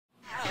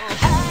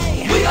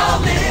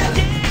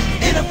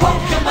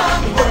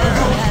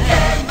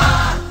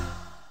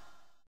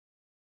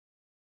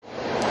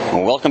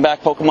Welcome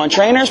back, Pokemon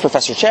Trainers.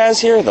 Professor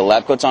Chaz here. The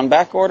lab coat's on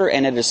back order,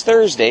 and it is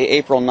Thursday,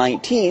 April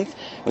 19th,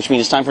 which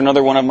means it's time for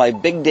another one of my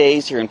big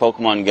days here in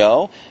Pokemon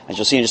GO. As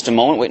you'll see in just a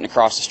moment, waiting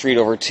across the street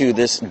over to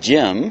this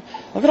gym.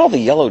 Look at all the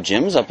yellow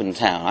gyms up in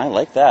town. I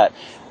like that.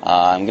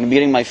 I'm going to be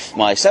getting my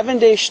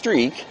 7-day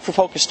streak for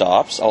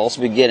Pokestops. I'll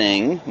also be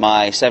getting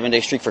my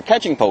 7-day streak for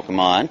catching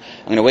Pokemon.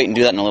 I'm going to wait and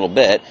do that in a little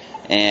bit.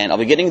 And I'll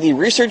be getting the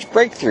research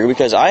breakthrough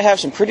because I have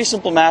some pretty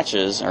simple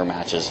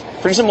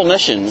pretty simple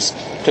missions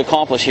to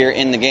accomplish here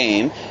in the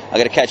game. I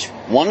got to catch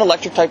one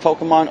electric type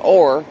Pokemon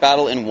or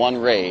battle in one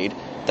raid.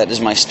 That is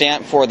my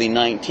stamp for the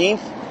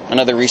 19th,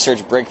 another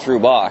research breakthrough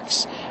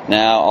box.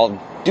 Now,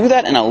 I'll do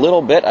that in a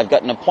little bit. I've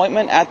got an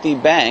appointment at the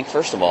bank,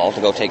 first of all,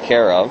 to go take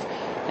care of.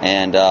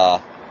 And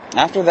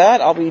after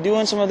that, I'll be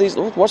doing some of these.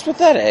 What's with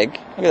that egg?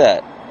 Look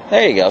at that.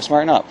 There you go,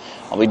 smarten up.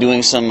 I'll be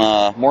doing some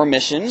more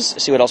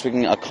missions, see what else we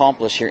can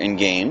accomplish here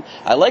in-game.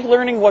 I like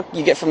learning what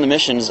you get from the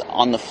missions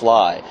on the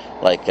fly.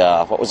 Like,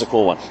 what was a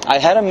cool one? I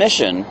had a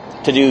mission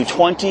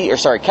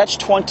to catch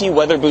 20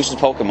 weather-boosted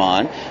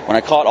Pokemon. When I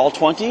caught all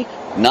 20,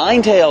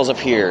 Ninetales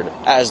appeared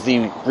as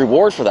the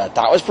reward for that.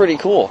 That was pretty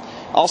cool.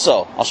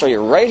 Also, I'll show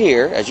you right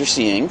here, as you're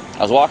seeing, I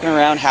was walking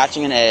around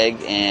hatching an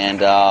egg,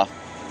 and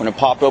when it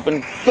popped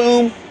open,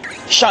 boom,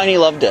 shiny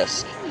love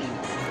disc.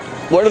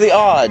 What are the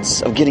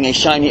odds of getting a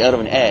shiny out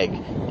of an egg?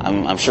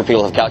 I'm sure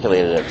people have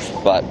calculated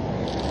it, but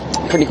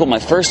pretty cool. My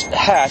first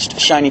hatched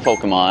shiny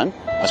Pokemon.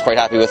 I was quite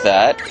happy with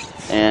that.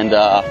 And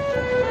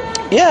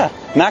yeah,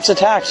 max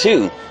attack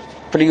too.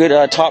 Pretty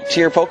good top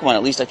tier Pokemon,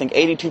 at least I think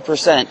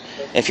 82%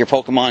 if your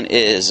Pokemon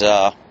is,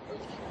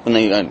 when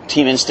the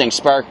Team Instinct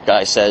Spark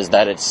guy says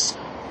that it's,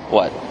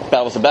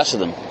 battle with the best of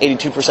them.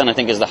 82% I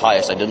think is the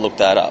highest. I did look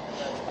that up.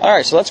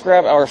 Alright, so let's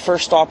grab our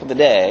first stop of the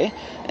day.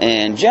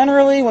 And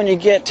generally, when you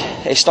get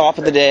a stop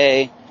of the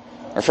day,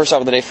 or first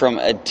stop of the day from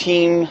a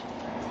team,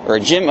 or a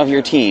gym of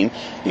your team,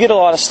 you get a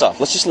lot of stuff.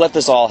 Let's just let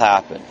this all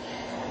happen.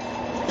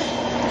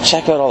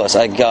 Check out all this.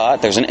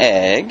 There's an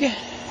egg.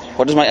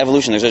 What is my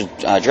evolution? There's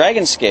a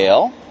dragon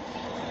scale.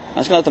 I'm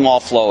just going to let them all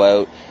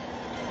flow out.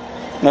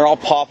 They're all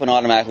popping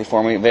automatically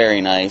for me.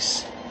 Very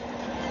nice.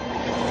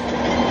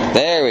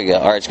 There we go.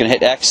 Alright, it's going to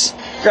hit X.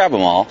 Grab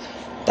them all.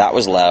 That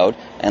was loud.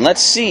 And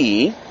let's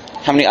see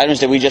how many items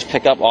did we just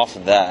pick up off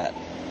of that.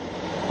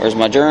 Where's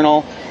my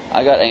journal?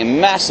 I got a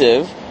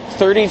massive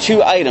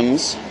 32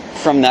 items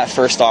from that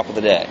first stop of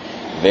the day.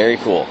 Very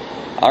cool.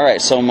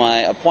 Alright, so my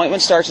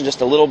appointment starts in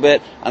just a little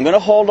bit. I'm going to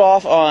hold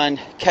off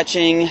on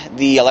catching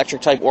the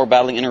electric type or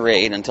battling in a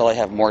raid until I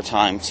have more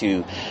time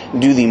to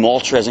do the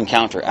Moltres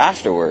encounter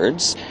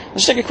afterwards.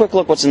 Let's take a quick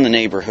look what's in the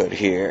neighborhood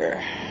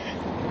here.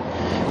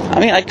 I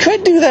mean, I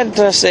could do that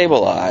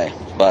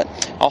Sableye,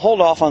 but I'll hold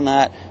off on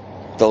that.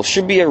 There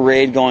should be a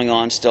raid going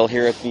on still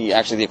here at the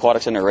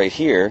Aquatic Center right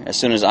here. As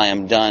soon as I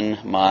am done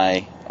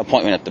my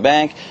appointment at the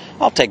bank,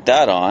 I'll take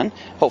that on.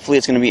 Hopefully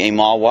it's going to be a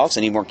Mawile, because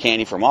I need more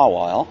candy for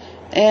Mawile.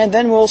 And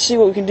then we'll see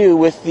what we can do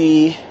with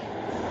the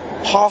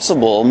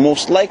possible,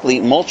 most likely,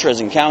 Moltres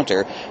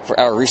encounter for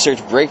our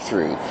research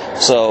breakthrough.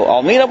 So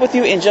I'll meet up with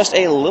you in just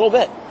a little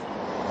bit.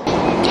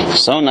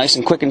 So nice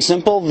and quick and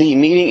simple, the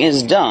meeting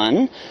is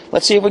done.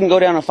 Let's see if we can go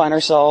down and find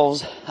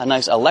ourselves a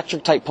nice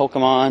electric type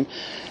Pokemon.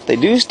 They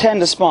do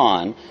tend to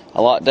spawn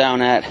a lot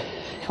down at,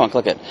 come on,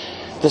 click it,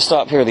 this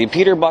stop here, the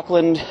Peter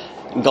Buckland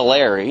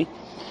Gallery.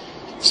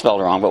 Spelled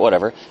wrong, but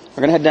whatever. We're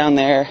going to head down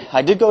there.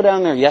 I did go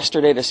down there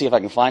yesterday to see if I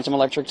can find some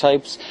electric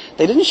types.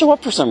 They didn't show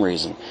up for some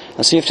reason.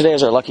 Let's see if today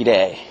is our lucky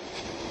day.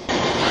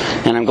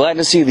 And I'm glad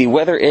to see the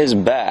weather is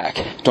back.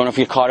 Don't know if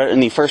you caught it in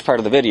the first part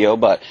of the video,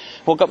 but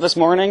woke up this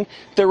morning,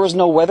 there was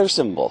no weather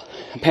symbol.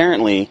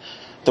 Apparently,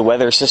 the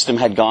weather system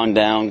had gone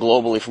down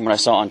globally from what I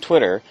saw on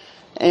Twitter,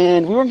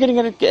 and we weren't getting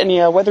any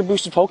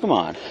weather-boosted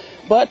Pokemon.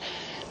 But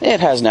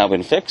it has now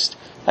been fixed.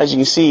 As you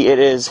can see, it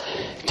is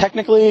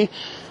technically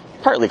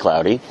partly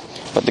cloudy,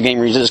 but the game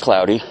reads it as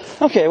cloudy.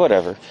 Okay,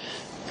 whatever.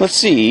 Let's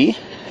see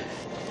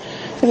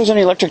if there's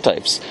any electric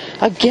types.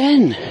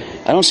 Again,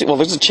 I don't see, well,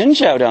 there's a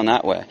Chinchou down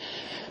that way.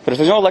 But if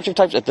there's no electric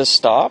types at this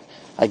stop,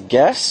 I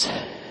guess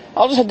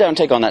I'll just head down and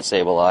take on that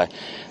Sableye.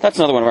 That's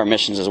another one of our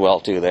missions as well,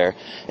 too, there.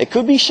 It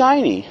could be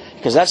shiny,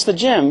 because that's the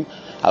gym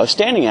I was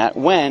standing at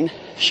when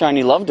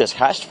Shiny Love Disc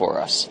hatched for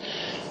us.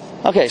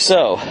 Okay,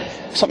 so,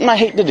 something I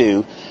hate to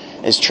do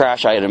is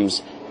trash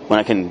items when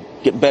I can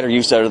get better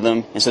use out of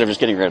them instead of just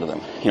getting rid of them.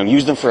 You know,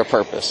 use them for a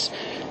purpose.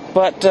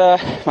 But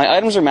my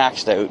items are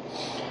maxed out.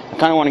 I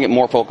kind of want to get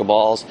more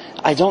Pokeballs.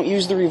 I don't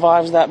use the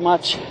revives that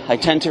much. I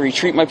tend to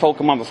retreat my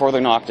Pokemon before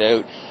they're knocked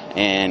out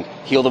and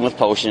heal them with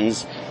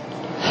potions.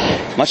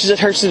 Much as it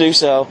hurts to do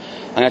so,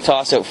 I'm going to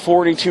toss out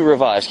 42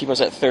 revives, keep us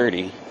at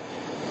 30,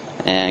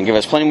 and give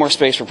us plenty more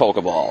space for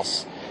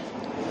Pokeballs.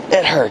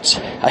 It hurts.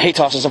 I hate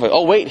tossing stuff out.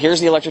 Oh wait, here's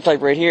the electric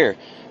type right here.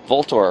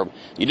 Voltorb.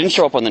 You didn't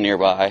show up on the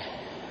nearby.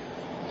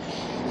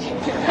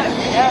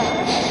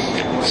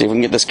 See if we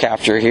can get this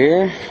capture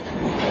here.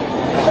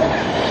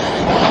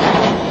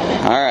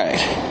 Alright.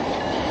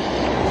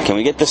 Can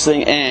we get this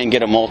thing and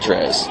get a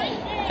Moltres?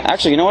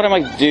 Actually, you know what I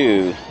might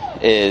do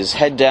is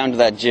head down to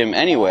that gym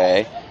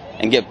anyway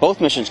and get both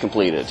missions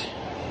completed.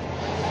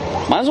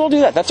 Might as well do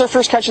that. That's our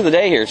first catch of the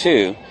day here,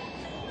 too.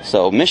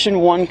 So, mission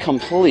 1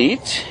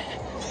 complete.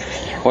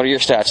 What are your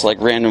stats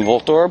like? Random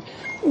Voltorb?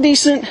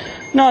 Decent.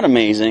 Not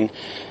amazing.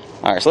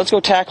 Alright, so let's go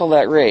tackle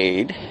that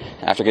raid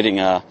after getting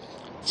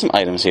some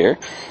items here.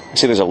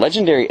 See, there's a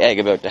legendary egg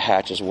about to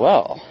hatch as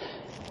well.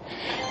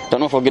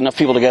 Don't know if we'll get enough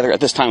people together at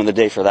this time of the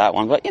day for that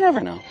one, but you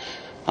never know.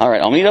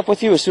 Alright, I'll meet up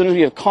with you as soon as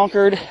we have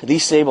conquered the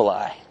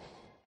Sableye.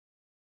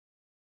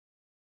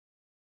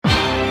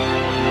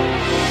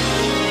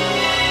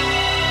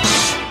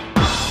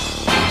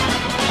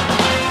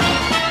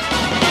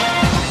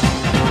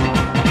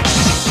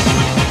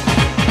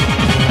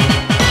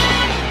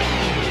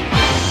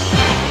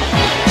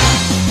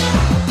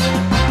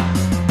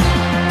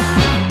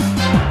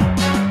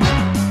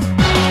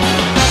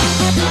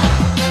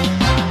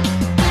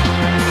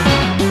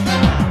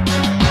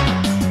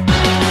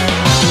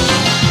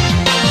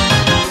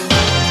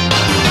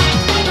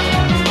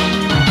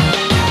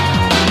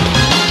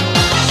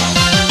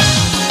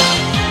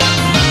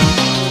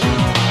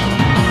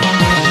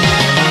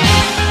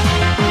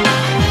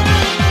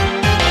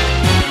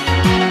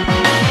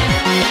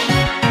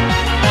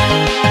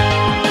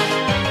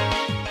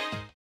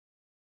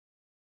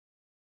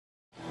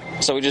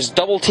 So we just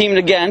double teamed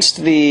against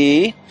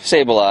the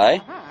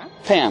Sableye.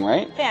 Pam,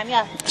 right? Pam,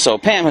 yeah. So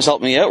Pam has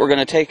helped me out. We're going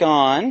to take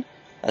on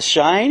a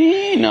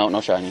shiny. No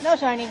shiny. No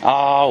shiny.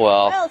 Oh,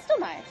 well. Well, it's still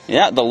nice.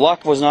 Yeah, the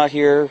luck was not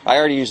here. I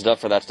already used it up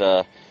for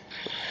that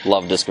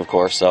love disc, of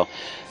course. So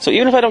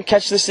even if I don't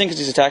catch this thing because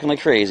he's attacking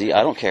like crazy,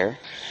 I don't care.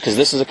 Because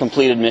this is a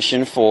completed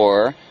mission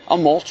for a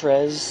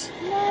Moltres.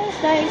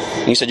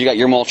 Nice. You said you got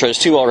your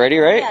Moltres too already,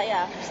 right?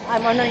 Yeah.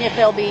 I'm wondering if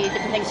there'll be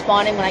different things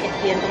spawning when I get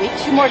to the end of the week.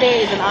 2 more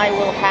days and I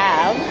will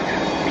have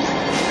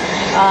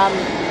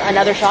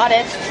another shot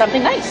at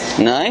something nice.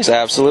 Nice,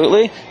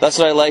 absolutely. That's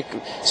what I like.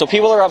 So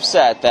people are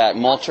upset that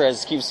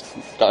Moltres keeps...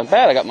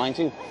 Bad, I got mine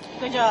too.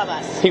 Good job,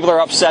 us. People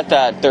are upset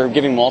that they're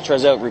giving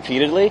Moltres out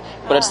repeatedly,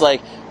 but it's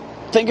like,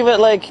 think of it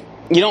like,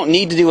 you don't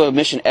need to do a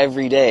mission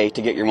every day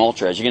to get your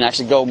Moltres. You can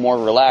actually go more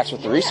relaxed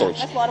with the research.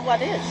 That's a lot of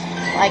what it is.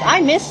 Like,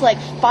 I missed like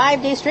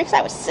 5 days straight 'cause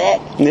I was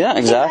sick. Yeah,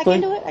 exactly.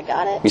 Back into it, I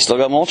got it. You still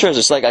got Moltres.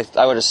 It's like,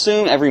 I would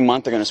assume every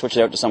month they're going to switch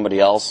it out to somebody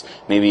else.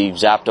 Maybe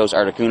Zapdos,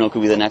 Articuno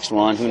could be the next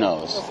one. Who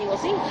knows? We'll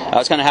see. I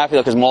was kind of happy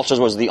though because Moltres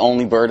was the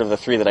only bird of the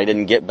 3 that I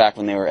didn't get back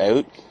when they were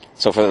out.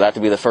 So for that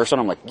to be the first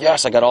one, I'm like,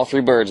 yes, I got all 3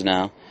 birds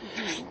now.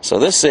 So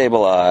this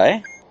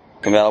Sableye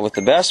can battle with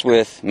the best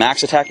with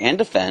max attack and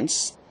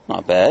defense.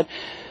 Not bad.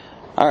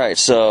 Alright,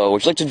 so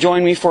would you like to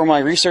join me for my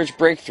research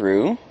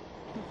breakthrough?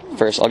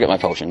 First, I'll get my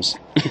potions.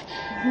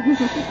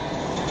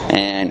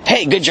 And,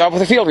 hey, good job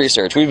with the field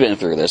research. We've been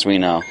through this, we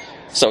know.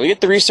 So we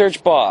get the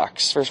research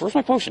box. First, where's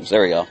my potions?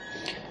 There we go.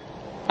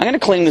 I'm going to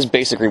claim this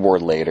basic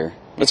reward later.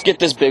 Let's get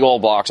this big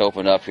old box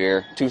opened up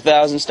here.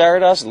 2,000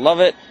 Stardust, love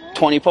it.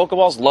 20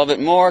 Pokeballs, love it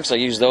more because I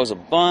use those a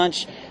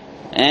bunch.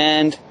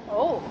 And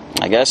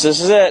I guess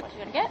this is it. What you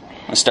gonna get?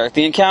 Let's start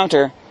the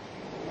encounter.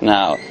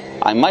 Now,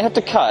 I might have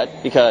to cut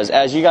because,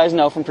 as you guys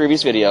know from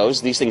previous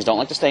videos, these things don't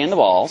like to stay in the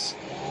balls.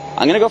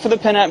 I'm going to go for the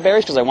Pinap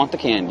Berries because I want the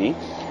candy.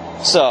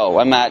 So,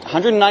 I'm at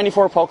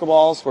 194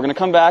 Pokeballs. We're going to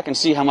come back and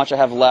see how much I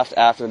have left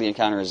after the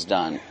encounter is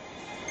done.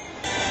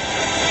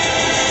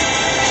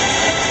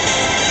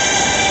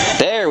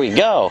 There we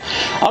go.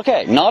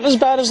 Okay, not as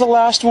bad as the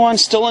last one,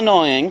 still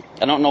annoying.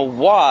 I don't know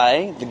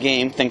why the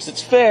game thinks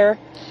it's fair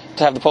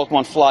to have the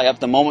Pokemon fly up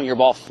the moment your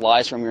ball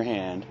flies from your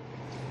hand.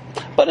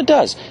 But it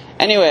does.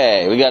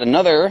 Anyway, we got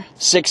another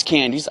 6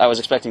 candies. I was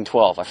expecting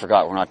 12. I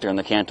forgot we're not doing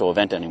the Kanto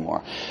event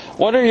anymore.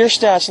 What are your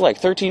stats like?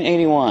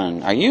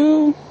 1381. Are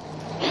you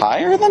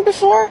higher than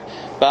before?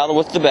 Battle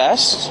with the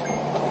best.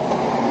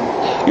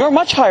 You're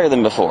much higher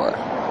than before.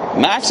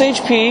 Max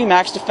HP,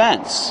 max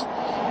defense.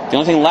 The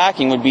only thing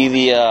lacking would be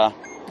the,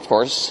 of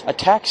course,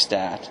 attack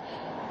stat.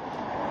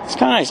 It's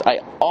kind of nice.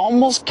 I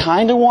almost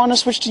kind of want to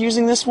switch to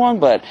using this one,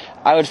 but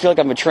I would feel like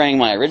I'm betraying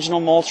my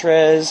original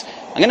Moltres.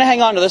 I'm going to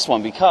hang on to this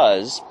one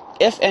because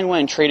if and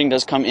when trading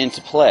does come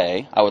into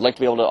play, I would like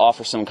to be able to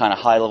offer some kind of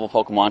high-level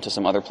Pokemon to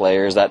some other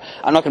players that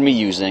I'm not going to be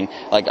using.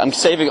 Like, I'm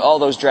saving all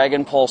those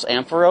Dragon Pulse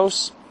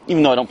Ampharos,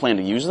 even though I don't plan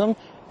to use them.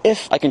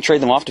 If I can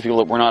trade them off to people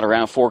that were not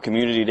around for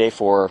Community Day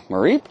for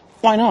Mareep,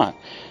 why not?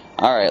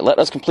 Alright, let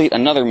us complete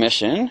another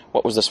mission.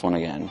 What was this one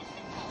again?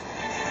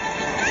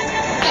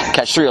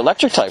 Catch 3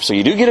 electric types, so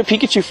you do get a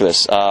Pikachu for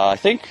this. I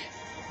think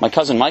my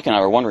cousin Mike and I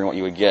were wondering what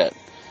you would get.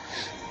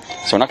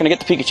 So we're not going to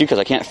get the Pikachu because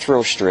I can't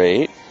throw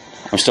straight.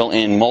 I'm still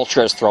in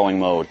Moltres throwing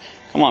mode.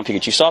 Come on,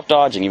 Pikachu, stop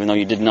dodging, even though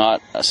you did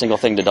not a single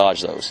thing to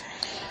dodge those.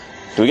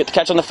 Do we get to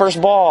catch on the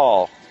first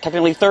ball?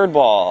 Technically third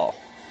ball.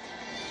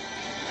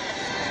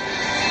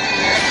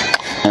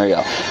 There we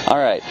go.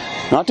 Alright,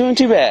 not doing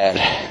too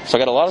bad. So I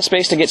got a lot of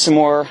space to get some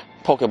more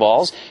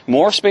Pokeballs.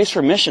 More space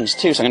for missions,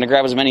 too, so I'm going to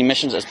grab as many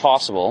missions as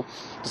possible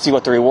to see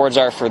what the rewards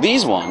are for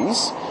these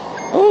ones.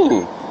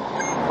 Ooh,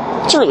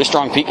 it's a really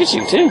strong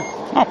Pikachu, too.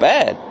 Not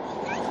bad.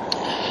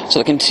 So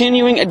the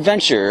continuing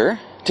adventure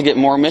to get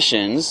more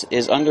missions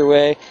is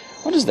underway.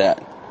 What is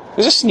that?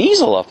 There's a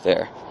Sneasel up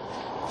there.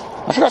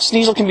 I forgot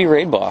Sneasel can be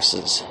raid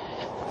bosses.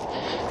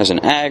 There's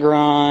an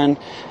Aggron.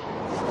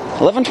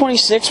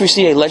 11:26, we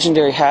see a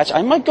legendary hatch.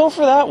 I might go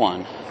for that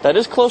one. That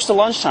is close to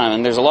lunchtime,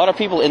 and there's a lot of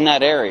people in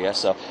that area,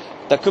 so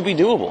that could be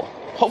doable.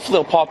 Hopefully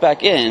they'll pop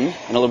back in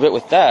a little bit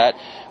with that.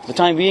 For the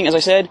time being, as I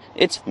said,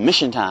 it's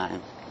mission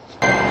time.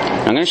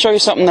 I'm going to show you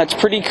something that's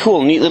pretty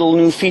cool, neat little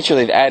new feature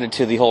they've added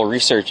to the whole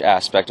research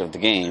aspect of the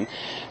game.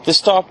 This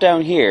stop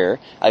down here,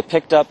 I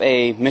picked up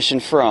a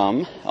mission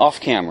from off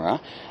camera.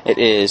 It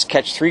is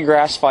catch 3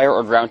 grass, fire,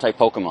 or ground type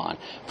Pokemon.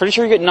 Pretty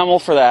sure you get Numel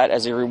for that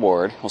as a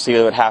reward. We'll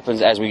see what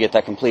happens as we get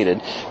that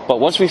completed. But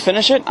once we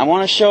finish it, I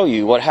want to show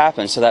you what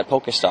happens to that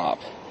Pokestop.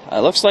 It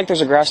looks like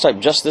there's a grass type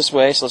just this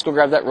way, so let's go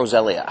grab that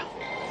Roselia.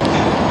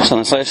 So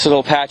this nice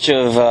little patch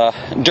of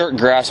dirt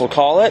grass, we'll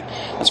call it.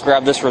 Let's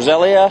grab this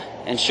Roselia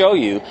and show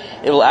you.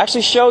 It will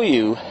actually show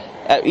you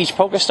at each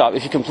Pokestop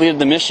if you completed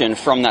the mission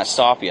from that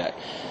stop yet.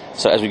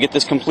 So as we get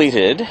this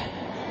completed,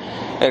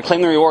 I gotta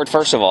claim the reward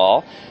first of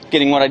all,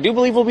 getting what I do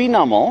believe will be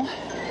Numel.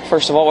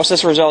 First of all, what's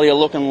this Roselia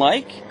looking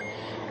like?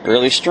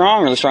 Really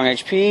strong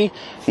HP.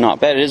 Not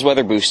bad, it is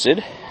weather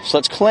boosted. So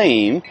let's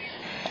claim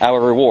our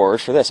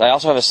reward for this. I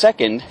also have a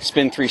second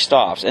spin 3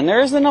 stops, and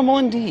there is the Numel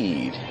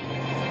indeed.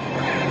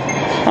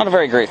 Not a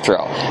very great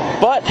throw,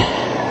 but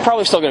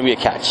probably still going to be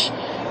a catch.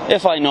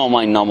 If I know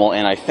my Numel,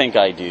 and I think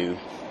I do.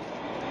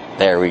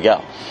 There we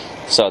go.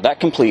 So that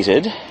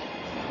completed.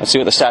 Let's see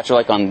what the stats are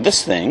like on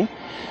this thing.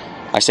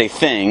 I say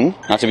thing,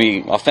 not to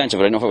be offensive,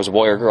 but I didn't know if it was a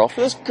boy or girl.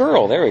 For this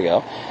girl, there we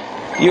go.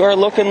 You are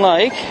looking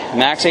like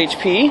max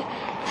HP,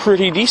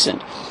 pretty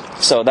decent.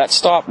 So that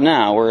stop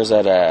now, where is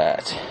that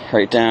at?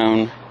 Right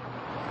down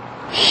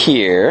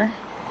here.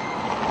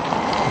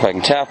 If I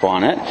can tap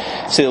on it.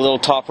 See the little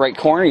top right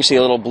corner? You see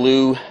a little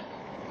blue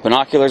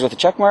binoculars with a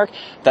check mark?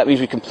 That means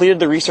we completed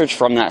the research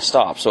from that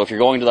stop. So if you're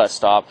going to that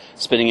stop,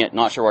 spinning it,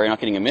 not sure why you're not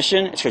getting a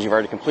mission, it's because you've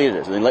already completed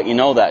it. So they let you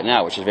know that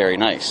now, which is very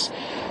nice.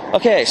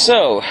 Okay,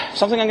 so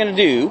something I'm going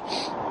to do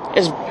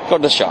is go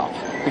to the shop.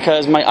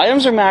 Because my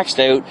items are maxed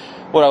out.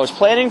 What I was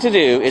planning to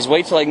do is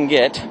wait till I can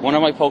get one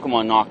of my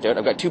Pokemon knocked out.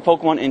 I've got 2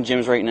 Pokemon in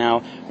gyms right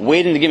now,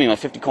 waiting to give me my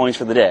 50 coins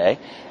for the day.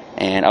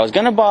 And I was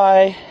going to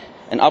buy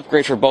an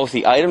upgrade for both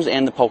the items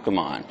and the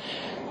Pokemon.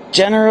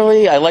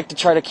 Generally, I like to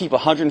try to keep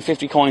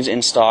 150 coins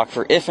in stock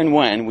for if and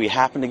when we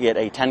happen to get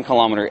a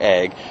 10-kilometer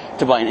egg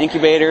to buy an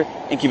incubator,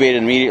 incubate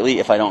it immediately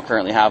if I don't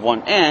currently have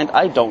one, and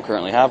I don't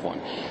currently have one.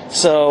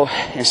 So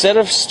instead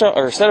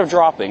of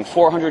dropping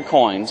 400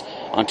 coins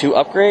on 2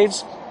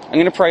 upgrades, I'm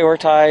going to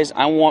prioritize.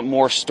 I want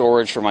more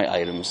storage for my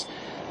items.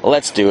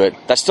 Let's do it.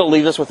 That still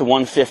leaves us with the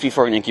 150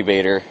 for an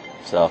incubator,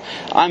 so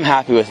I'm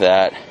happy with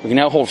that. We can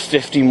now hold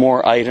 50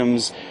 more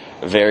items.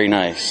 Very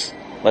nice.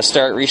 Let's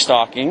start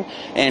restocking.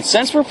 And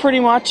since we're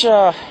pretty much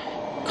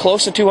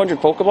close to 200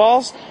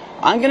 Pokeballs,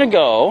 I'm going to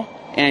go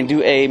and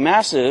do a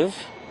massive...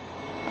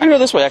 I'm going to go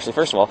this way, actually,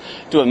 first of all.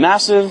 Do a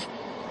massive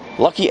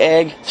Lucky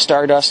Egg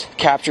Stardust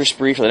capture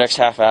spree for the next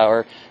half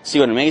hour. See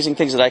what amazing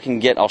things that I can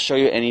get. I'll show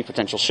you any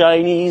potential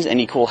shinies,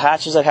 any cool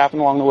hatches that happen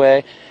along the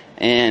way.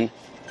 And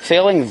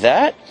failing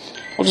that,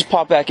 we'll just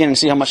pop back in and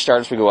see how much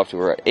Stardust we go up to.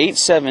 We're at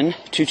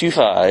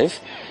 87225.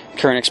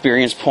 Current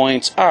experience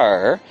points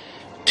are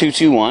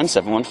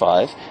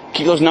 221,715.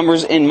 Keep those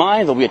numbers in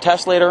mind. There'll be a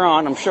test later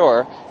on, I'm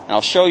sure, and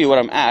I'll show you what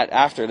I'm at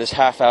after this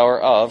half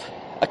hour of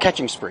a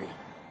catching spree.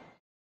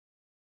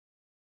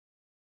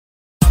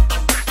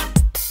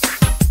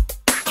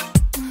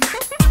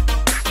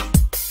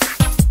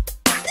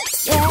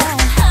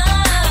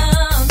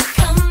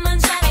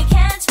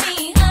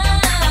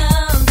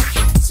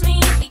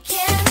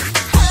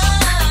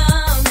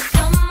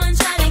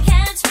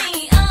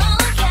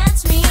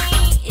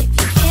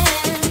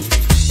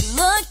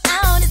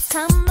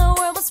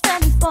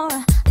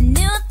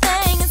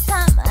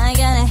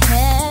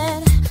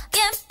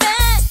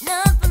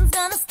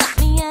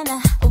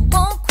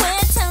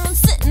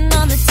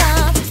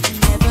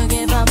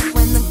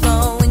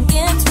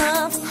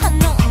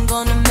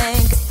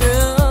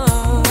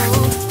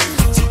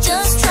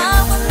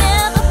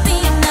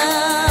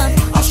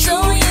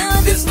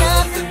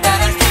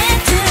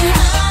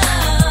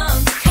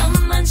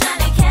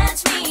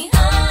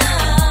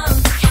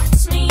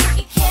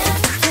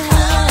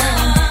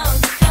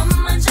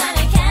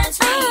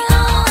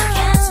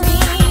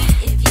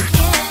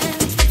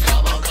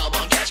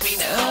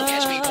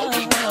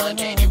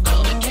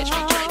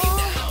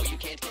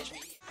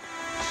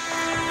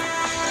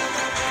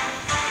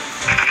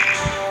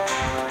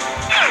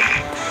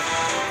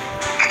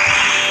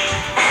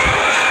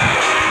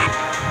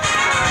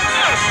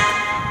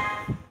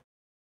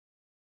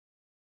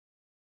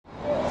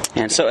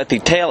 And so at the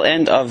tail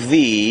end of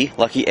the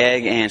Lucky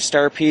Egg and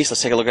Star Piece,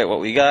 let's take a look at what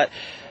we got.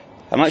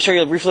 I might show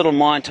you a brief little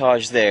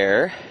montage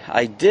there.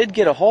 I did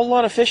get a whole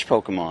lot of fish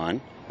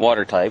Pokemon,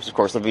 water types. Of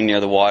course, living near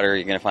the water,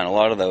 you're going to find a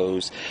lot of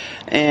those.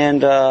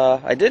 And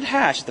I did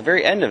hatch at the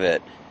very end of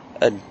it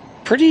a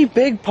pretty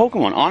big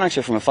Pokemon, Onyx,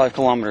 from a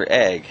 5-kilometer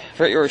egg. I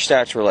forget your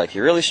stats were like.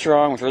 You're really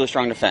strong with really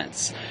strong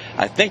defense.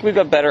 I think we've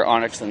got better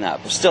Onyx than that,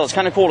 but still, it's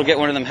kind of cool to get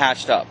one of them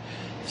hatched up.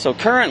 So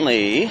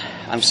currently,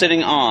 I'm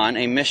sitting on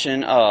a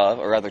mission of,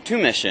 or rather 2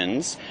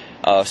 missions,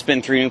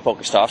 spin 3 new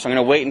Pokestops. So I'm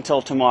going to wait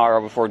until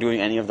tomorrow before doing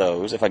any of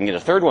those. If I can get a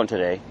third one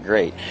today,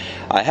 great.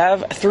 I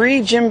have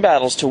 3 gym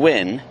battles to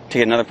win to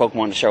get another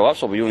Pokemon to show up,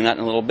 so I'll be doing that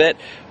in a little bit.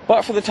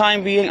 But for the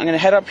time being, I'm going to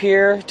head up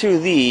here to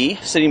the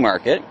City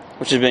Market,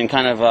 which has been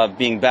kind of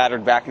being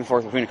battered back and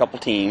forth between a couple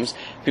teams.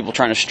 People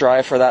trying to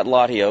strive for that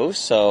Latios,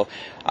 so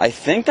I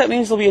think that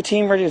means there'll be a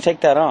team ready to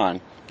take that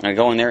on. I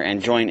go in there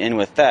and join in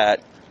with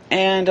that.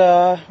 And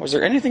was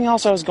there anything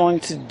else I was going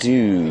to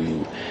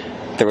do?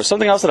 There was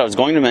something else that I was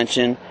going to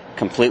mention.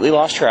 Completely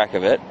lost track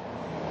of it.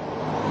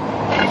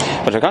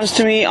 But if it comes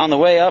to me on the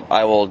way up,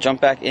 I will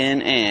jump back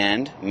in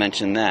and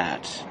mention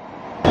that.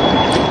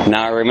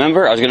 Now I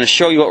remember I was going to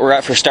show you what we're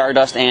at for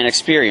Stardust and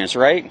Experience,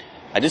 right?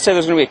 I did say there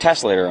was going to be a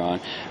test later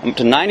on. I'm up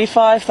to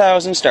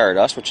 95,000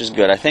 Stardust, which is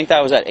good. I think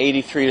that was at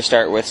 83 to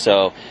start with,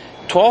 so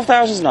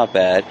 12,000 is not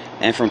bad.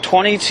 And from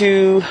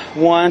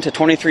 22,100 to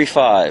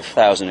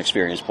 23,500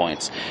 experience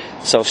points.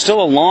 So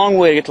still a long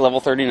way to get to level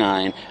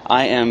 39.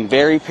 I am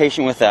very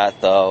patient with that,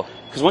 though,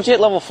 because once you hit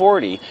level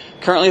 40,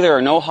 currently there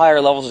are no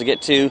higher levels to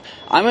get to.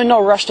 I'm in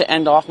no rush to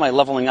end off my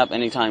leveling up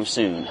anytime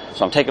soon,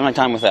 so I'm taking my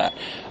time with that.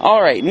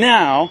 Alright,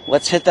 now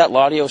let's hit that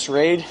Latios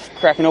raid,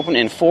 cracking open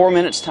in 4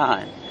 minutes'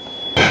 time.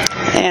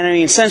 And I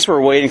mean, since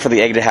we're waiting for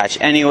the egg to hatch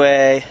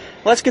anyway,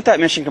 let's get that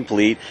mission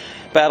complete.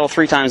 Battle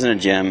 3 times in a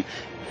gym.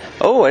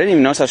 Oh, I didn't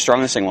even notice how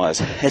strong this thing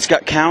was. It's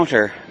got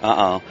counter.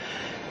 Uh-oh.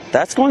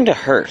 That's going to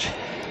hurt.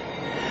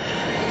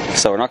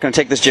 So we're not going to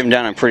take this gym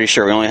down, I'm pretty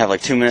sure. We only have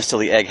like 2 minutes till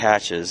the egg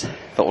hatches.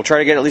 But we'll try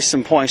to get at least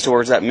some points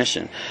towards that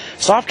mission.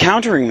 Stop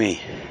countering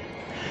me.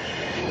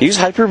 Use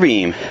Hyper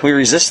Beam. We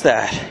resist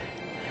that.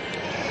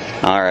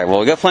 Alright, well,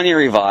 we got plenty of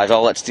revives.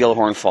 I'll let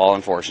Steelhorn fall,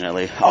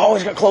 unfortunately. Oh,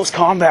 he's got close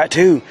combat,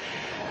 too.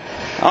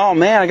 Oh,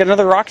 man, I got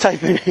another rock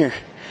type in here.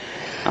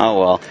 Oh,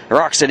 well.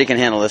 Rocksteady can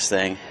handle this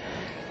thing.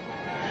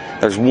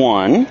 There's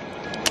 1.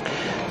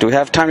 Do we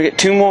have time to get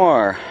 2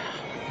 more?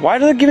 Why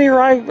did it give me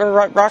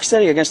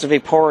Rocksteady against a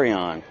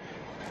Vaporeon?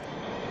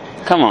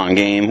 Come on,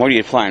 game. What are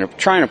you trying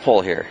to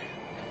pull here?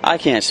 I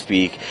can't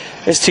speak.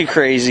 It's too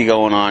crazy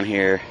going on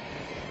here.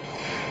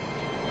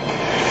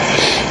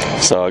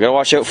 So I gotta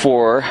watch out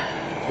for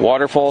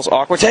Water Pulse,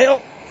 Aqua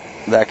Tail.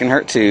 That can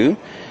hurt too.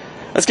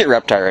 Let's get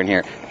Reptile in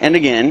here. And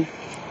again,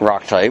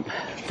 Rock type,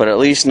 but at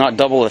least not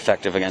double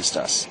effective against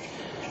us.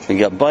 We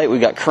got Bite, we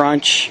got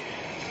Crunch.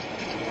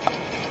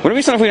 Wouldn't it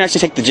be something if we can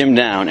actually take the gym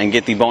down and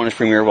get the bonus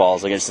Premier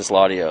Balls against this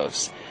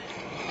Latios?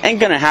 Ain't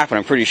gonna happen,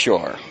 I'm pretty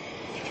sure.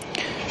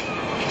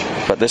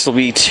 But this will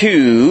be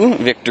 2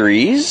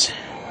 victories.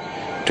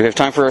 Do we have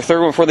time for a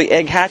third one before the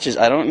egg hatches?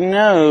 I don't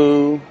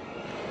know.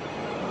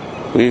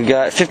 We've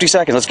got 50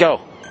 seconds, let's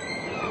go.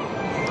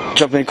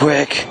 Jump in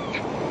quick.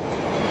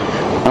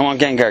 I want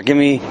Gengar,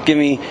 gimme,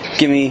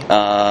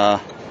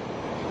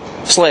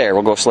 Slayer,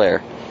 we'll go Slayer.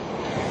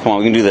 Come on,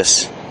 we can do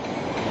this.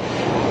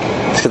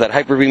 Let's get that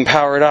Hyper Beam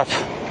powered up.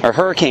 Our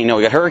Hurricane, no,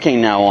 we got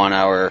Hurricane now on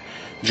our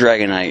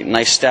Dragonite.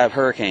 Nice stab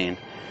Hurricane.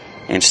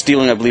 And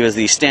Stealing, I believe, is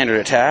the standard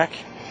attack.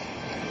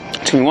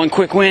 It's going to be 1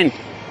 quick win.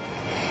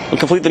 We'll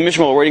complete the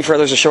mission while we're waiting for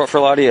others to show up for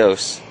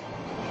Latios.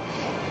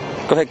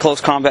 Go ahead, close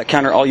combat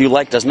counter all you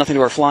like. Does nothing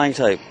to our flying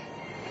type.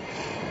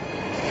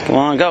 Come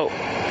on, go.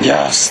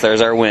 Yes,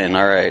 there's our win.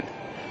 Alright.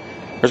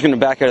 We're just going to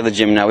back out of the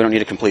gym now. We don't need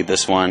to complete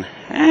this one.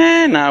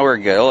 And now we're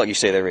good. I'll let you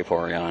stay there,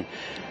 Vaporeon.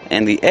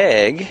 And the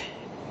egg,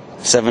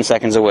 7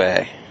 seconds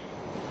away.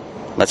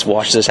 Let's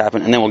watch this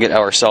happen, and then we'll get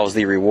ourselves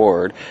the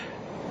reward.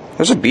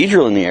 There's a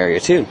Beedrill in the area,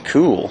 too.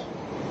 Cool.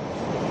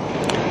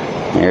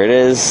 There it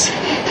is.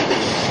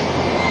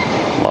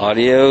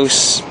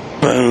 Latios.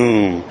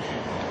 Boom.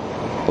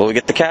 Will we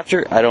get the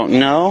capture? I don't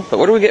know. But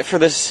what do we get for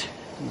this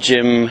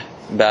gym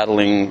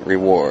battling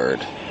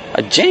reward?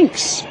 A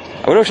Jinx.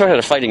 I would have tried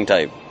a fighting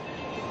type.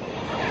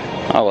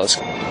 Oh, well,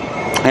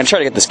 I'm going to try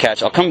to get this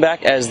catch. I'll come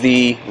back as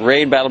the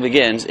raid battle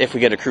begins if we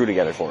get a crew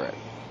together for it.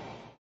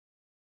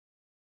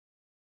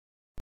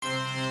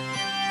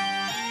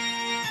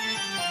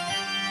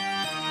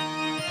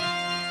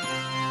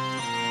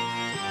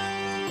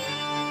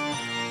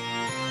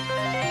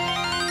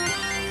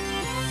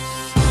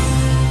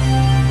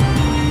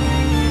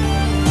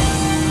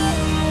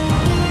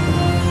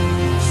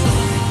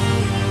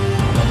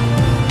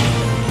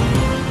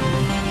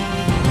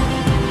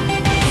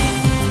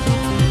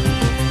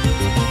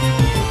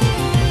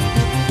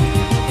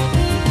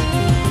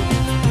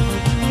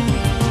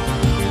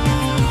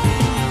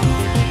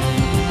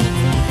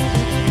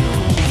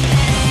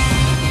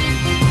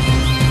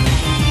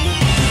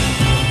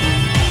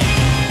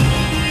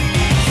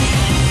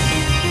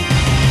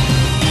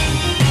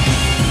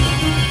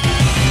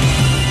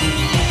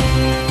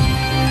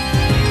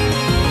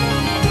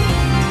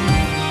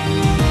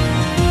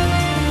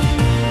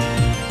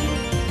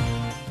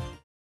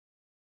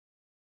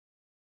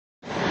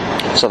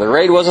 So the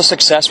raid was a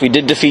success. We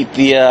did defeat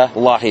the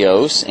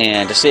Latios,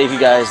 and to save you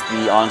guys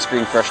the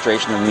on-screen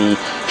frustration of me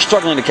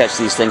struggling to catch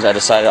these things, I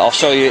decided I'll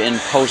show you in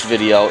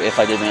post-video if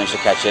I did manage to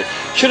catch it.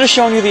 Should have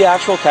shown you the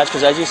actual catch,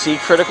 because as you see,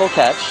 critical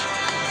catch,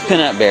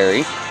 Peanut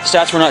Berry.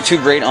 Stats were not too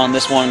great on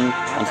this one,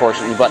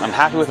 unfortunately, but I'm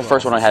happy with the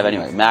first one I have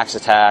anyway. Max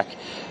attack,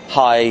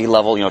 high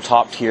level, you know,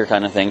 top tier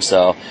kind of thing.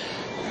 So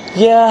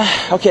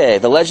yeah, okay,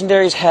 the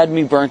legendaries had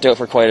me burnt out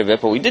for quite a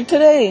bit, but we did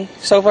today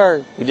so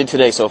far. We did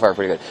today so far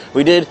pretty good.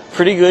 We did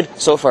pretty good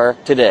so far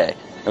today.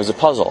 It was a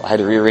puzzle. I had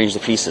to rearrange the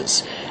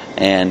pieces.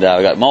 And we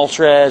got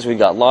Moltres, we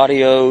got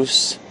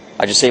Latios.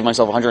 I just saved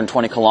myself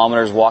 120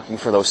 kilometers walking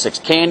for those 6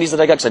 candies that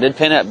I got, because I did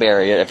Peanut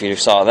Berry it, if you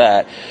saw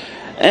that.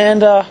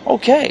 And,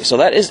 okay, so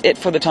that is it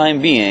for the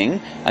time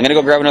being. I'm going to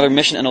go grab another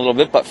mission in a little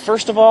bit, but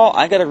first of all,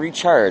 I got to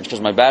recharge,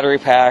 because my battery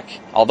pack,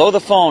 although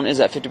the phone is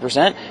at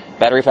 50%,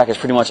 battery pack is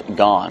pretty much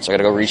gone. So I got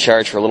to go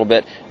recharge for a little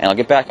bit, and I'll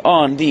get back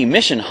on the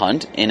mission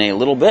hunt in a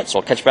little bit, so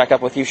I'll catch back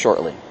up with you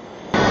shortly.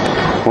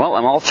 Well,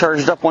 I'm all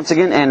charged up once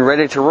again and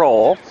ready to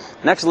roll.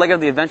 Next leg of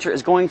the adventure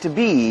is going to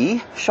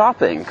be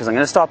shopping, because I'm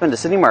going to stop into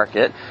City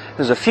Market.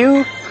 There's a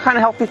few kind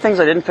of healthy things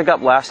I didn't pick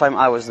up last time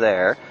I was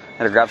there. I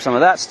had to grab some of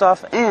that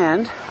stuff,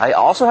 and I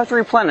also have to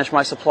replenish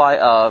my supply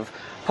of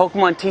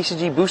Pokemon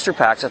TCG booster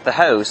packs at the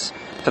house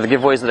for the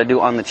giveaways that I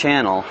do on the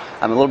channel.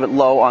 I'm a little bit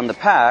low on the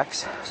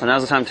packs, so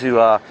now's the time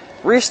to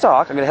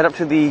restock. I'm going to head up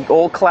to the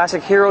old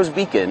classic Heroes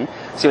Beacon,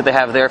 see what they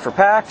have there for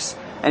packs.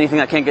 Anything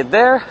I can't get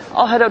there,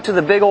 I'll head out to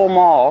the big old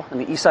mall in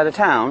the east side of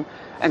town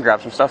and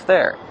grab some stuff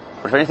there.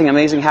 But if anything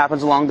amazing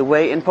happens along the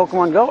way in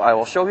Pokemon GO, I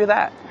will show you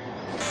that.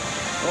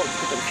 Well,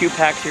 let's get a few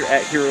packs here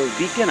at Heroes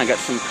Beacon. I got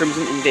some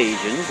Crimson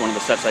Invasions, one of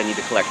the sets I need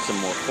to collect some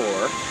more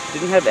for.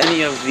 Didn't have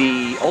any of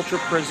the Ultra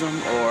Prism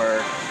or...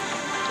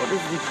 what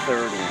was the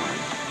third one?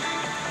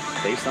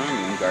 Based on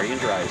Moon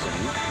Guardian's Rising.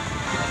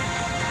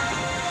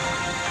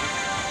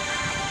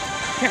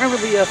 Can't remember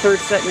the third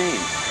set name.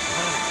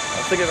 I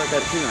was thinking about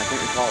that too and I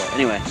can't recall it.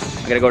 Anyway,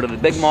 I gotta go to the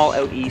big mall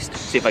out east,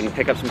 see if I can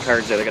pick up some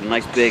cards there. They got a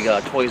nice big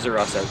Toys R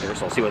Us out there,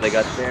 so I'll see what they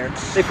got there.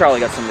 They probably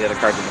got some of the other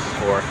cards I'm looking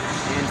for.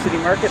 And City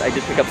Market, I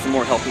did pick up some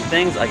more healthy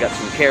things. I got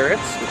some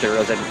carrots, which I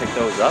realized I didn't pick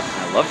those up.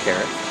 I love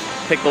carrots.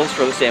 Pickles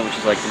for the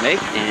sandwiches I like to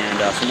make, and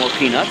some more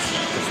peanuts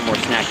for some more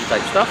snacky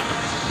type stuff.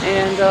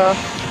 And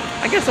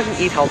I guess I can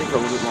eat healthy for a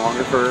little bit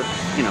longer for,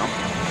 you know,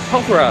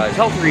 health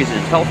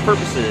reasons, health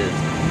purposes.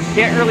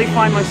 Can't really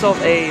find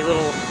myself a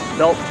little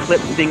belt clip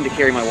thing to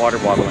carry my water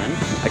bottle in.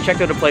 I checked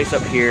out a place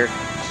up here,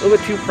 a little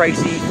bit too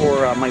pricey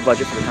for my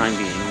budget for the time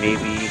being.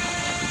 Maybe,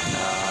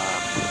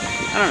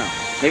 I don't know,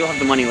 maybe I'll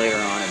have the money later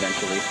on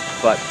eventually.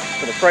 But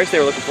for the price they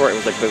were looking for, it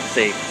was like about,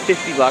 say,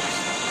 50 bucks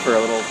for a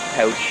little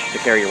pouch to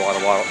carry your water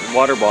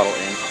bottle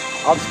in.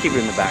 I'll just keep it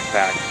in the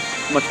backpack.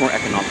 Much more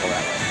economical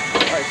that way.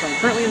 Alright, so I'm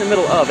currently in the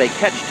middle of a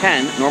Catch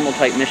 10 normal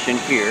type mission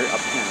here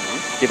uptown.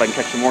 See if I can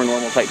catch some more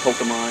normal type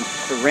Pokemon.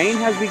 The rain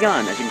has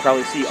begun, as you can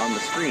probably see on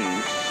the screen.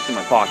 It's in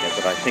my pocket,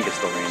 but I think it's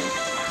still raining.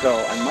 So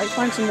I might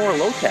find some more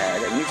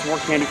Lotad. I need some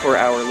more candy for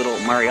our little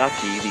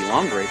Mariachi, the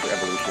Lombre for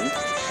evolution.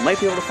 I might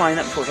be able to find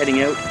that before heading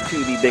out to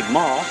the big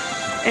mall.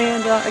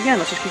 And again,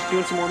 let's just keep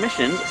doing some more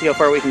missions, see how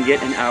far we can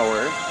get in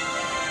our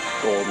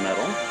gold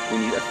medal.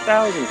 We need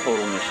 1,000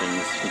 total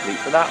missions complete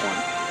for that one.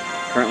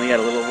 Currently at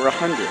a little over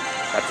 100.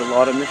 That's a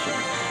lot of missions.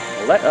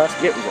 Let us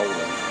get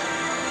rolling.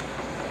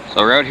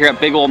 So we're out here at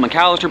big old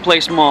McAllister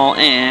Place Mall,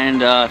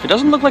 and if it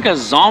doesn't look like a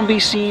zombie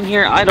scene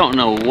here, I don't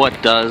know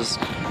what does.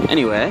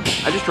 Anyway,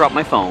 I just dropped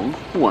my phone.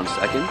 1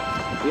 second.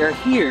 We are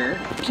here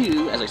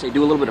to, as I say,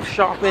 do a little bit of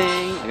shopping.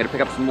 I gotta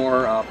pick up some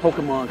more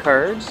Pokemon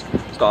cards.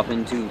 Stop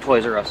into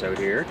Toys R Us out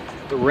here.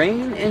 The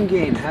rain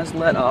in-game has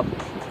let up.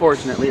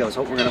 Unfortunately, I was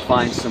hoping we were gonna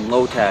find some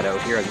Lotad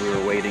out here as we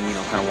were waiting, you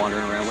know, kind of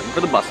wandering around waiting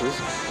for the buses.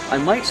 I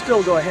might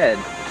still go ahead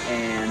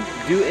and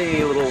do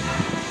a little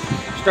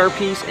Star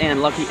Piece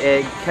and Lucky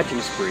Egg catching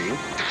spree.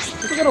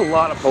 I've got a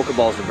lot of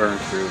Pokeballs to burn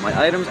through. My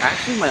items are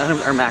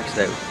maxed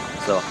out.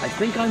 So I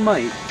think I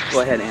might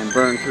go ahead and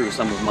burn through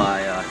some of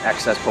my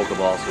excess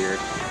Pokeballs here.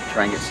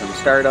 Try and get some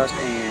Stardust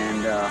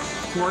and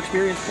some more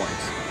experience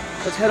points.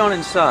 Let's head on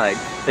inside.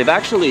 They've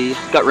actually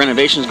got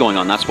renovations going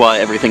on. That's why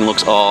everything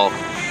looks all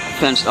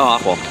fenced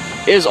off. Well,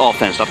 is all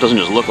fenced off, doesn't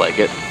just look like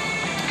it.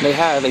 They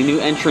have a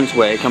new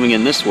entranceway coming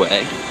in this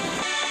way.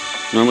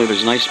 Normally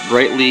there's nice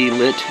brightly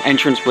lit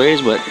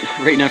entranceways, but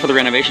right now for the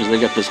renovations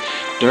they've got this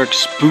dark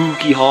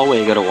spooky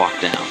hallway you gotta walk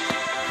down.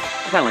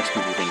 I kinda like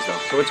spooky things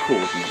though, so it's cool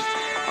with me.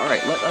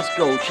 Alright, let us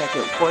go check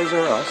out Toys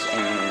R Us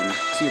and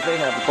see if they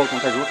have the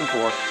Pokemon cards we're looking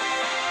for.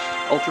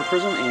 Ultra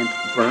Prism and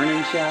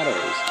Burning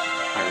Shadows.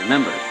 I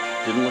remembered,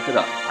 didn't look it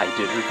up. I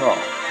did recall,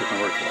 took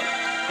my word for it.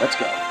 Let's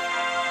go.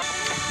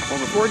 Well,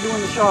 before doing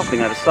the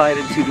shopping, I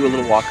decided to do a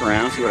little walk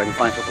around, see what I can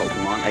find for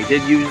Pokemon. I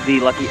did use the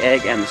Lucky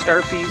Egg and the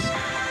Star Piece.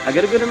 I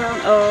got a good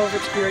amount of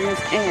experience,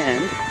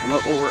 and I'm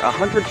up over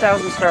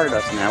 100,000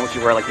 Stardust now, which is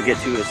where I like to get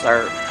to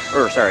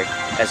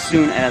as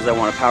soon as I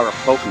want to power up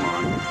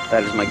Pokemon.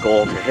 That is my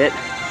goal to hit,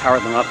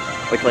 power them up,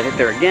 wait till I hit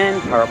there again,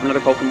 power up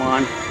another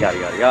Pokemon, yada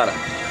yada yada.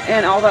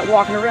 And all that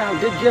walking around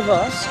did give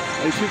us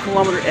a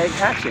 2-kilometer egg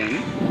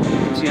hatching.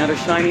 See another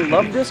shiny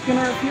Love Disc in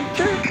our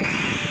future?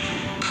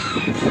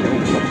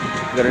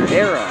 Got an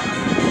Aeron.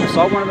 I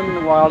saw one of them in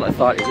the wild, I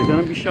thought, is it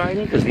going to be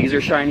shiny? Because these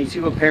are shiny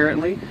too,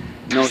 apparently.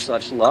 No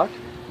such luck.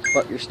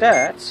 But your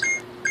stats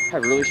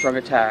have really strong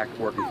attack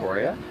working for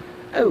you.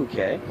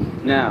 Okay.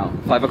 Now,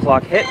 5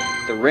 o'clock hit.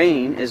 The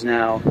rain is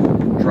now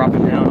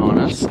dropping down on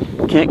us.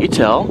 Can't you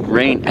tell?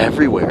 Rain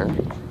everywhere.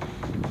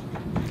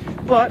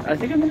 But I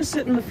think I'm going to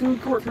sit in the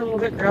food court for a little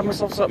bit, grab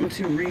myself something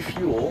to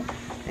refuel,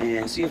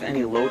 and see if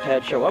any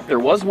Lotads show up. There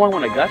was one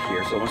when I got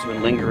here, so it must have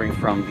been lingering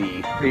from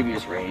the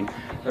previous rain.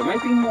 There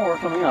might be more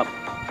coming up.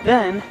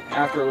 Then,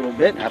 after a little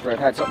bit, after I've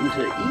had something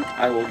to eat,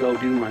 I will go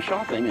do my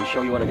shopping and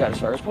show you what I got as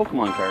far as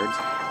Pokemon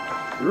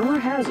cards. Rumor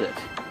has it,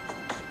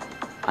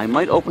 I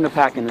might open a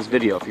pack in this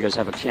video if you guys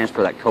have a chance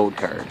for that code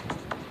card.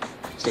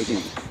 Stay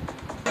tuned.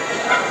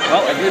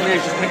 Well, I did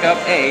manage to pick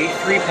up a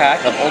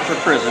 3-pack of Ultra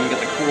Prism,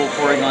 get the cool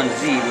Porygon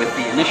Z with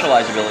the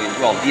initialize ability as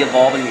well,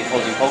 de-evolving the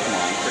opposing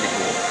Pokemon. Pretty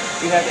cool.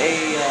 We have a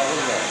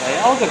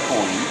Dialga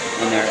coin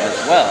in there as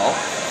well.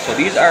 So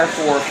these are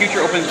for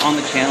future openings on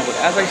the channel, but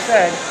as I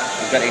said,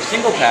 we've got a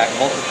single pack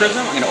of Ultra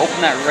Prism. I'm going to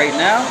open that right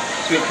now,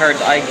 see what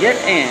cards I get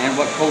and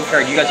what code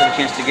card you guys have a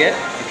chance to get.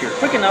 If you're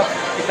quick enough,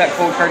 get that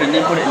code card and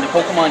then put it into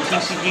Pokemon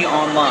TCG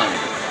Online.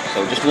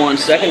 So just 1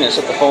 second, I'm going to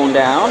set the phone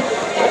down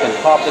so I can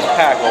pop this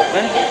pack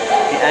open.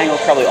 The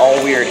angle's probably all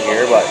weird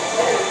here, but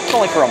it's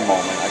only for a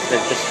moment. I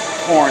said just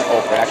torn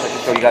open. Actually, I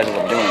can show you guys as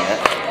I'm doing it.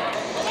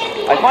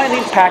 I find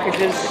these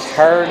packages, it's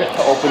hard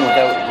to open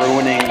without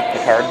ruining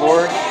the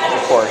cardboard.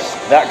 Of course,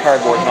 that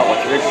cardboard's not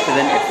what you're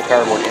interested in, it's the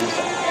cardboard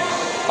inside.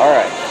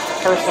 Alright,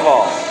 first of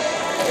all,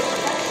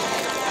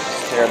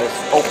 let's tear this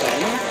open.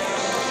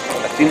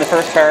 I've seen the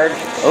first card.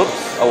 Oops,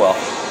 oh well.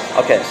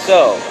 Okay,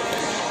 so,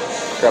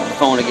 grab the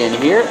phone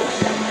again here.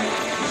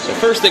 So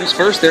first things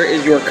first, there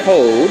is your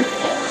code.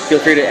 Feel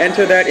free to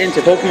enter that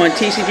into Pokemon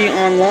TCG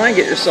Online.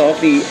 Get yourself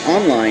the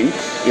online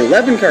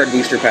 11-card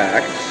booster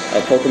pack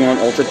of Pokemon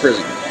Ultra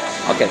Prism.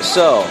 Okay,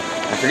 so,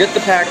 I forget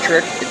the pack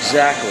trick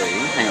exactly.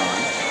 Hang on.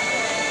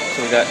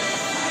 So we got...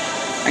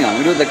 Hang on, let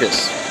me do it like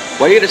this.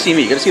 Why do you gotta see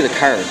me? You gotta see the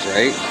cards,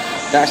 right?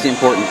 That's the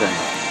important thing.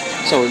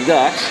 So we've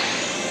got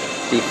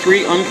the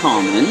 3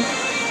 uncommon.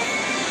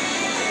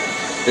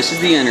 This is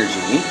the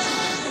energy.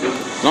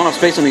 Not enough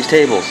space on these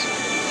tables.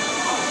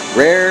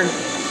 Rare,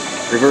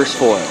 reverse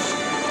foil.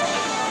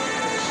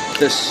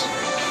 This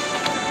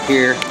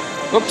here.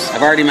 Whoops,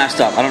 I've already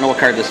messed up. I don't know what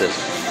card this is.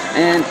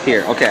 And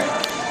here, okay.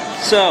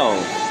 So,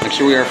 make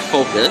sure we are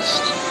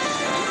focused.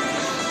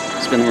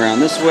 Spin them around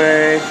this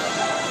way.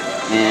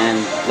 And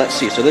let's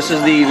see. So this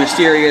is the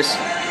mysterious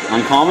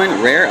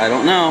uncommon, rare, I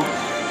don't know.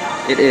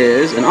 It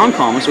is an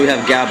uncommon, so we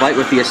have Gabite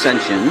with the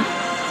Ascension.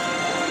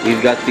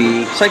 We've got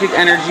the Psychic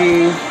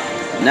Energy.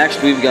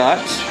 Next we've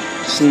got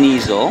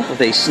Sneasel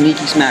with a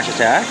sneaky smash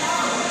attack.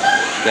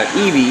 We've got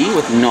Eevee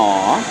with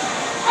Gnaw.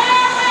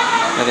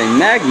 We have a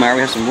Magmar.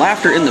 We have some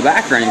laughter in the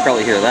background. You can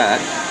probably hear that.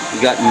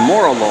 We've got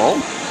Morlul.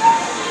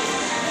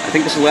 I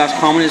think this is the last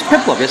common is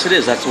Piplup. Yes, it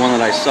is. That's the one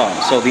that I saw.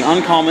 So the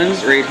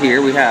uncommons right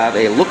here, we have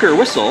a Looker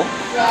Whistle.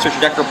 Search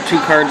your deck for 2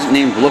 cards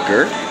named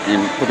Looker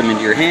and put them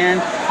into your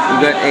hand.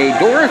 We've got a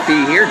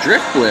Dorothy here,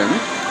 Drifblim,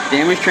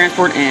 Damage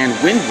Transport, and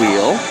Wind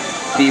Wheel.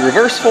 The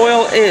reverse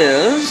foil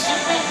is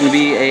going to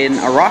be an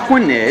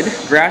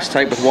Araquanid, Grass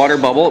type with Water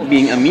Bubble,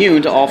 being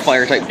immune to all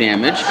Fire type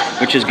damage,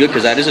 which is good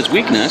because that is its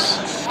weakness.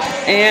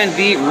 And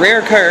the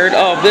rare card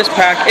of this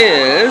pack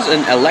is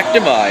an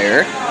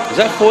Electivire. Is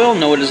that foil?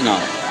 No, it is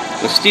not.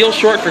 With Steel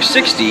Short for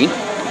 60,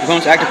 the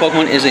opponent's active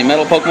Pokemon is a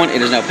Metal Pokemon.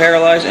 It is now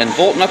paralyzed, and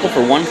Volt Knuckle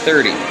for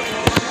 130.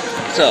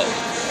 So,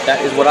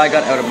 that is what I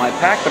got out of my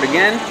pack. But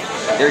again,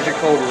 there's your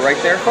code right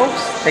there, folks.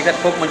 Take that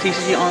to Pokemon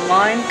TCG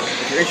Online.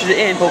 If you're interested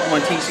in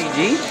Pokemon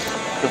TCG,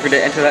 feel free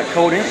to enter that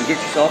code in and get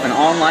yourself an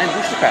online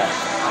booster pack.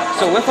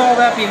 So with all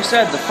that being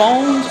said, the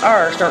phones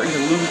are starting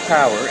to lose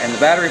power, and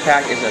the battery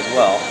pack is as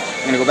well.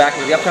 I'm going to go back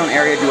to the Uptown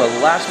area, do a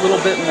last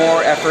little bit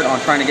more effort on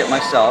trying to get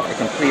myself a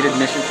completed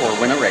mission for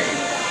Win a Raid.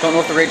 Don't know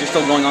if the raids are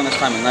still going on this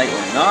time of night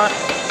or not,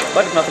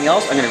 but if nothing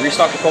else, I'm going to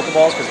restock the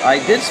Pokeballs because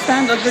I did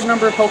spend a good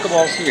number of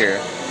Pokeballs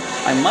here.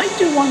 I might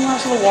do one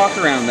last little walk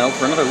around though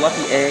for another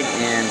Lucky Egg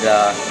and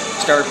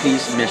Star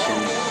Piece mission.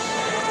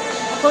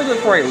 I'll probably do it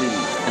before I leave,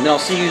 and then I'll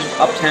see you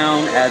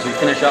uptown as we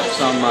finish up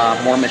some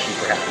more missions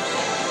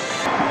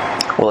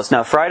perhaps. Well, it's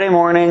now Friday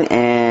morning,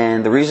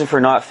 and the reason for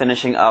not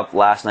finishing up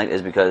last night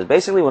is because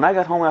basically when I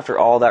got home after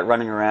all that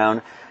running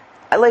around,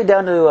 I laid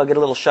down to get a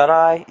little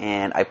shut-eye,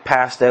 and I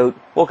passed out,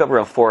 woke up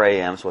around 4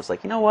 a.m., so it's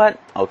like, you know what?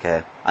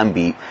 Okay, I'm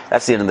beat.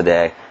 That's the end of the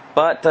day.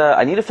 But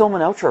I need to film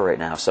an outro right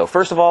now. So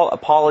first of all,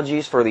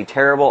 apologies for the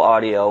terrible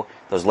audio,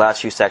 those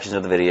last few sections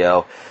of the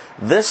video.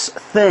 This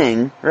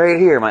thing right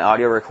here, my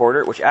audio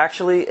recorder, which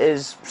actually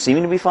is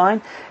seeming to be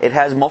fine, it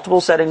has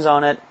multiple settings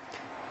on it.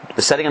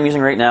 The setting I'm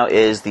using right now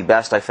is the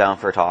best I found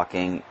for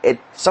talking. It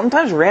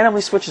sometimes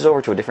randomly switches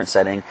over to a different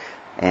setting,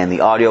 and the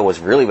audio was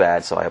really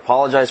bad, so I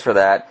apologize for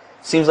that.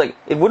 Seems like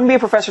it wouldn't be a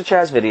Professor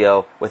Chaz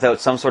video without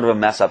some sort of a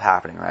mess up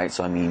happening, right?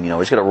 So I mean, we're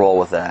just gonna roll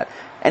with that.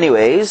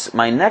 Anyways,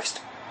 my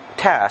next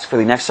task for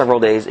the next several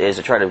days is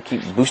to try to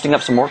keep boosting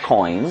up some more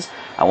coins.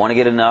 I want to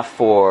get enough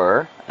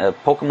for a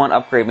Pokemon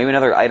upgrade, maybe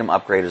another item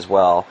upgrade as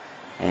well.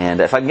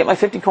 And if I can get my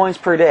 50 coins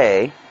per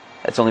day,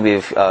 It's only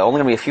going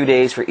to be a few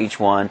days for each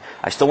one.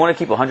 I still want to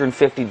keep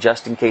 150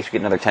 just in case we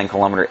get another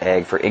 10-kilometer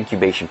egg for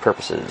incubation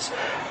purposes.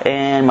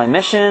 And my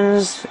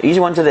missions, easy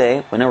one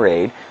today, win a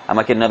raid. I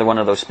might get another one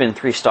of those spin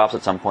 3 stops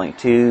at some point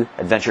too.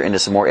 Adventure into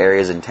some more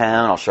areas in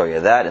town. I'll show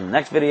you that in the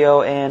next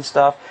video and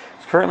stuff.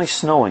 It's currently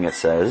snowing, it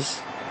says,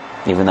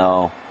 even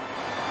though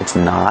it's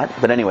not.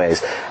 But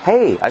anyways,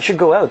 hey, I should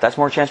go out. That's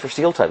more chance for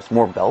steel types,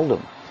 more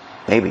Beldum.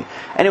 Maybe.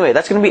 Anyway,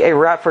 that's going to be a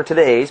wrap for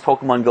today's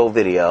Pokemon Go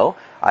video.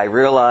 I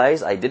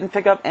realized I didn't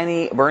pick up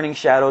any Burning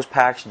Shadows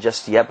packs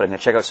just yet, but I'm going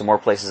to check out some more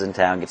places in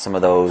town, get some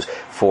of those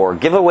for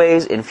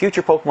giveaways in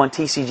future Pokemon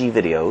TCG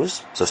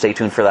videos. So stay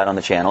tuned for that on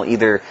the channel,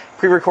 either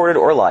pre-recorded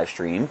or live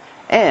stream.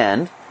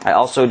 And I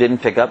also didn't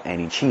pick up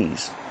any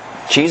cheese.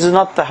 Cheese is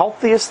not the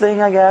healthiest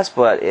thing, I guess,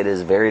 but it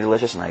is very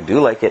delicious, and I do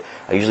like it.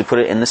 I usually put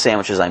it in the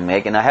sandwiches I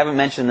make, and I haven't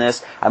mentioned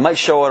this. I might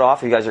show it off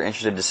if you guys are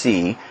interested to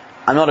see.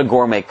 I'm not a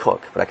gourmet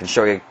cook, but I can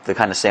show you the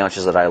kind of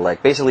sandwiches that I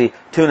like. Basically,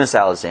 tuna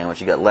salad sandwich.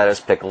 You got lettuce,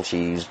 pickle,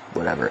 cheese,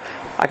 whatever.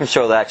 I can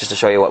show that just to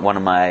show you what one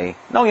of my...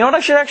 No, you know what I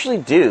should actually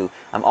do?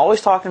 I'm always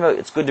talking about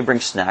it's good to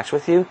bring snacks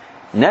with you.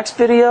 Next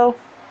video,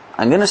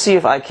 I'm going to see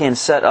if I can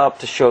set up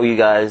to show you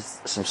guys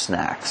some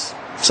snacks.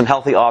 Some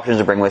healthy options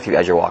to bring with you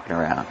as you're walking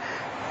around.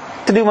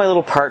 To do my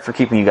little part for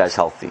keeping you guys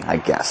healthy, I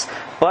guess.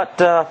 But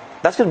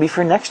that's going to be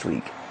for next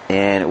week.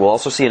 And we'll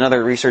also see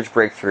another research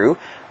breakthrough.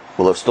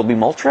 Will it still be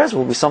Moltres?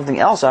 Will it be something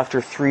else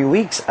after 3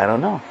 weeks? I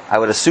don't know. I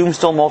would assume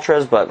still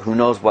Moltres, but who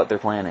knows what they're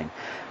planning.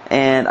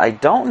 And I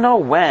don't know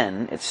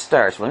when it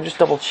starts. Let me just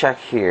double check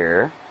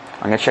here.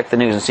 I'm going to check the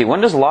news and see.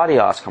 When does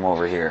Latios come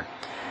over here?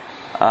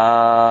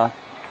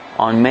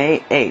 On May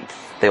 8th,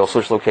 they will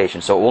switch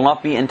locations. So it will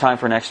not be in time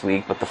for next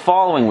week, but the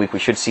following week we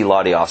should see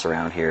Latios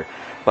around here.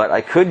 But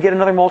I could get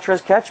another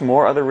Moltres catch,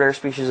 more other rare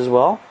species as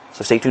well.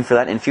 So stay tuned for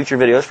that in future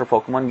videos for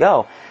Pokemon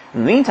Go.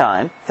 In the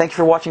meantime, thank you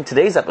for watching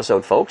today's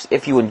episode, folks.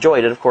 If you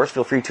enjoyed it, of course,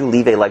 feel free to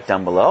leave a like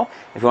down below.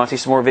 If you want to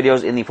see some more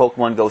videos in the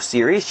Pokemon Go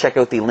series, check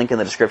out the link in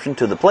the description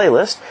to the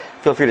playlist.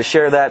 Feel free to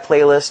share that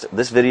playlist,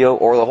 this video,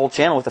 or the whole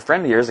channel with a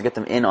friend of yours to get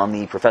them in on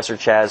the Professor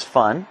Chaz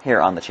fun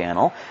here on the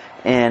channel.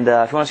 And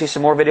if you want to see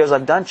some more videos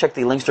I've done, check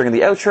the links during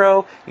the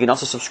outro. You can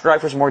also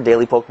subscribe for some more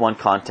daily Pokemon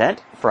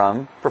content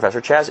from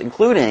Professor Chaz,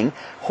 including,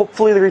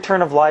 hopefully, the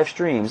return of live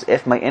streams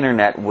if my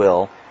internet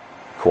will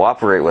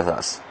cooperate with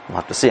us. We'll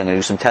have to see. I'm going to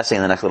do some testing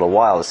in the next little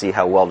while to see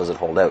how well does it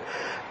hold out.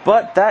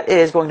 But that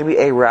is going to be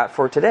a wrap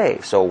for today.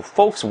 So,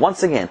 folks,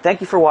 once again,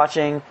 thank you for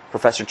watching.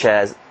 Professor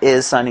Chaz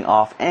is signing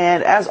off.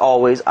 And as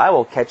always, I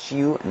will catch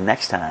you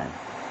next time.